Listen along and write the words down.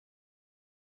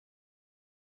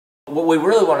What we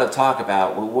really want to talk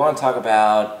about,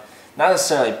 not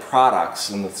necessarily products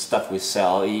and the stuff we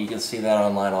sell. You can see that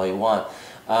online all you want.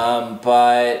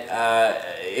 But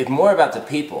it's more about the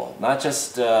people, not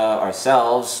just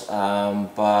ourselves,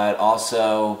 but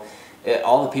also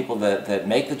all the people that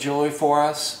make the jewelry for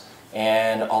us,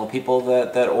 and all the people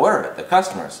that order it, the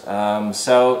customers.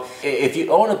 So if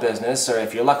you own a business, or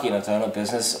if you're lucky enough to own a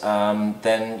business,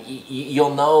 then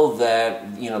you'll know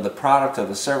that the product or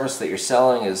the service that you're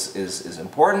selling is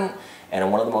important, and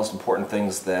one of the most important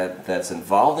things that's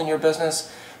involved in your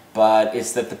business. But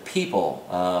it's that the people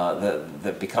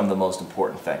that become the most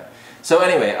important thing. So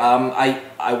anyway,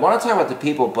 I want to talk about the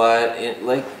people, but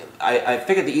I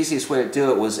figured the easiest way to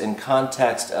do it was in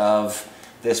context of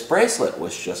this bracelet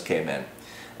which just came in.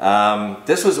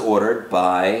 This was ordered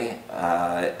by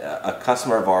a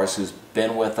customer of ours who's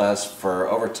been with us for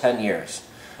over 10 years.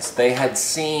 They had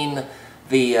seen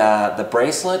the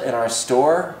bracelet in our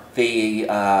store, the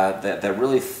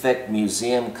really thick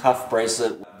museum cuff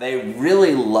bracelet. They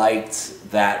really liked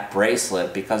that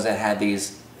bracelet because it had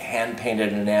these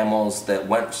hand-painted enamels that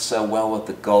went so well with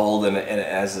the gold, and it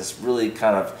has this really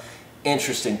kind of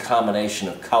interesting combination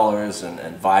of colors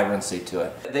and vibrancy to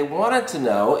it. They wanted to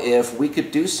know if we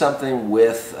could do something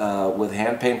with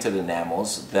hand-painted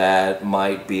enamels that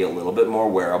might be a little bit more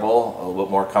wearable, a little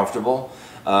bit more comfortable,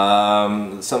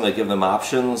 something to give them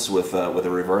options with a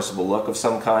reversible look of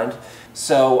some kind.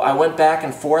 So I went back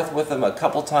and forth with them a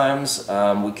couple times.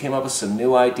 We came up with some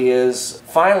new ideas.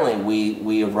 Finally,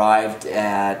 we arrived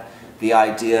at the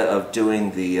idea of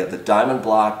doing the diamond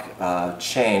block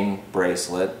chain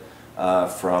bracelet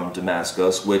from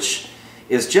Damascus, which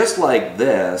is just like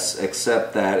this,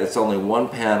 except that it's only one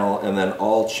panel and then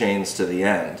all chains to the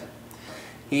end.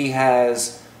 He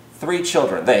has 3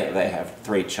 children. They have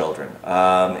 3 children,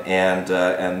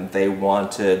 and they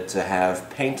wanted to have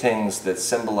paintings that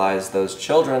symbolize those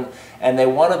children, and they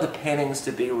wanted the paintings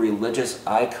to be religious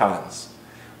icons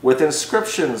with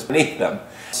inscriptions beneath them.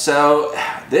 So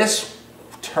this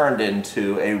turned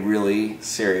into a really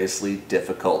seriously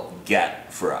difficult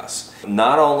get for us.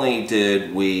 Not only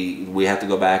did we have to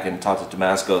go back and talk to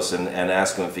Damascus and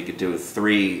ask him if he could do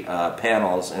 3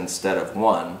 panels instead of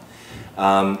 1.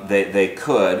 They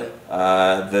could.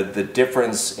 The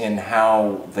difference in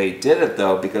how they did it,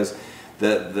 though, because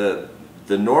the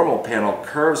normal panel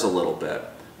curves a little bit,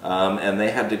 and they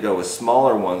had to go with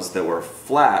smaller ones that were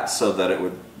flat so that it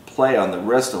would play on the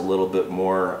wrist a little bit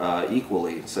more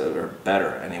equally, or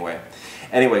better anyway.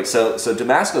 So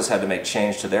Damascus had to make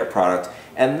change to their product,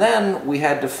 and then we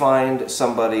had to find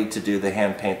somebody to do the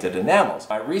hand-painted enamels.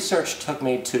 My research took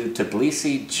me to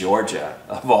Tbilisi, Georgia,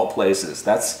 of all places.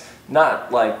 That's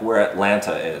not like where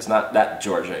Atlanta is, not that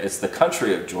Georgia. It's the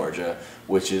country of Georgia,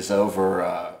 which is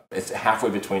over, it's halfway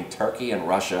between Turkey and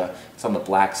Russia. It's on the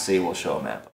Black Sea. We'll show a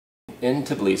map. In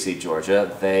Tbilisi,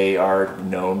 Georgia, they are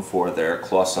known for their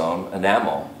Cloisonne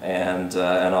enamel, and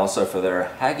also for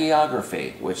their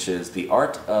hagiography, which is the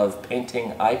art of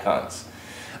painting icons.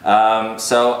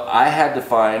 So I had to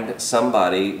find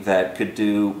somebody that could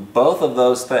do both of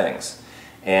those things,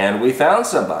 and we found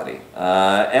somebody.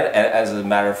 And as a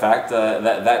matter of fact,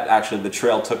 that actually, the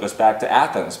trail took us back to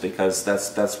Athens, because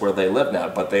that's where they live now.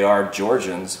 But they are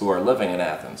Georgians who are living in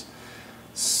Athens.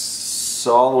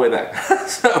 So all the way back.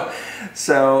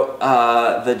 so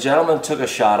the gentleman took a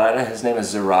shot at it. His name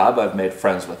is Zarab. I've made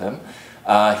friends with him.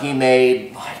 He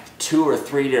made like 2 or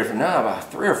 3 different, no,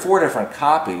 about 3 or 4 different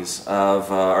copies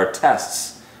of, or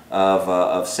tests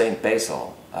of Saint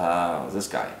Basil, this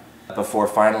guy. Before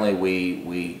finally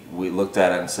we looked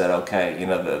at it and said, okay,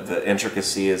 the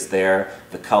intricacy is there,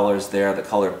 the color's there, the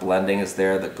color blending is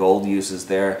there, the gold use is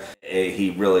there. He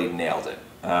really nailed it.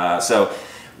 So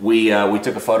we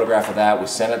took a photograph of that. We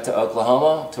sent it to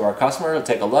Oklahoma to our customer to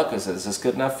take a look. I said, is this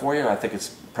good enough for you? I think it's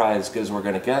probably as good as we're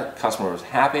going to get. The customer was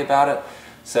happy about it.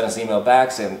 Sent us an email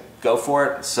back saying, go for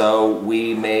it. So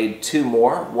we made 2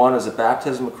 more. One is a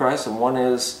baptism of Christ, and one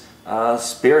is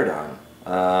Spiridon.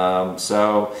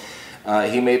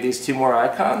 He made these 2 more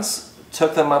icons,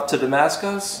 took them up to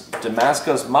Damascus.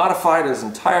 Damascus modified his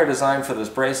entire design for this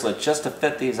bracelet just to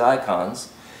fit these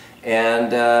icons,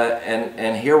 and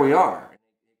here we are.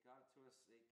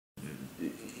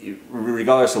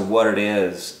 Regardless of what it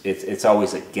is, it's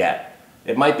always a get.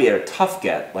 It might be a tough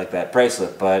get like that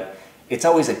bracelet, but it's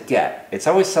always a get. It's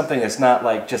always something that's not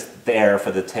like just there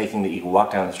for the taking, that you can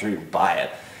walk down the street and buy it.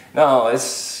 No,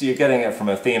 you're getting it from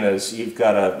Athena's. You've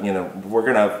got to, we're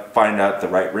going to find out the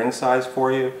right ring size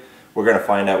for you. We're going to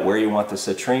find out where you want the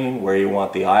citrine, where you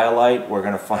want the iolite. We're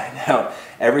going to find out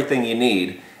everything you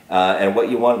need. and what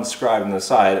you want inscribed on the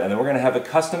side, and then we're going to have it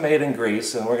custom made in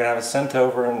Greece, and we're going to have it sent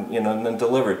over and, and then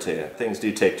delivered to you. Things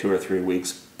do take 2 or 3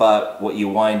 weeks, but what you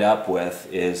wind up with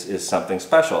is something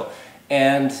special.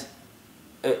 And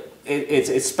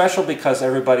it's special because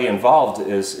everybody involved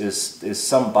is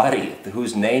somebody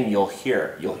whose name you'll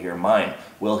hear. You'll hear mine.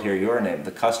 We'll hear your name.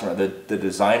 The customer, the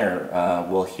designer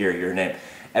will hear your name.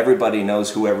 Everybody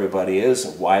knows who everybody is,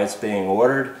 why it's being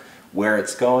ordered, where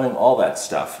it's going, all that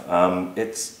stuff.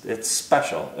 It's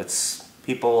special.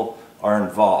 People are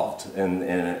involved, and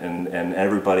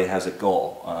everybody has a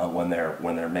goal when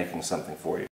they're making something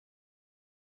for you.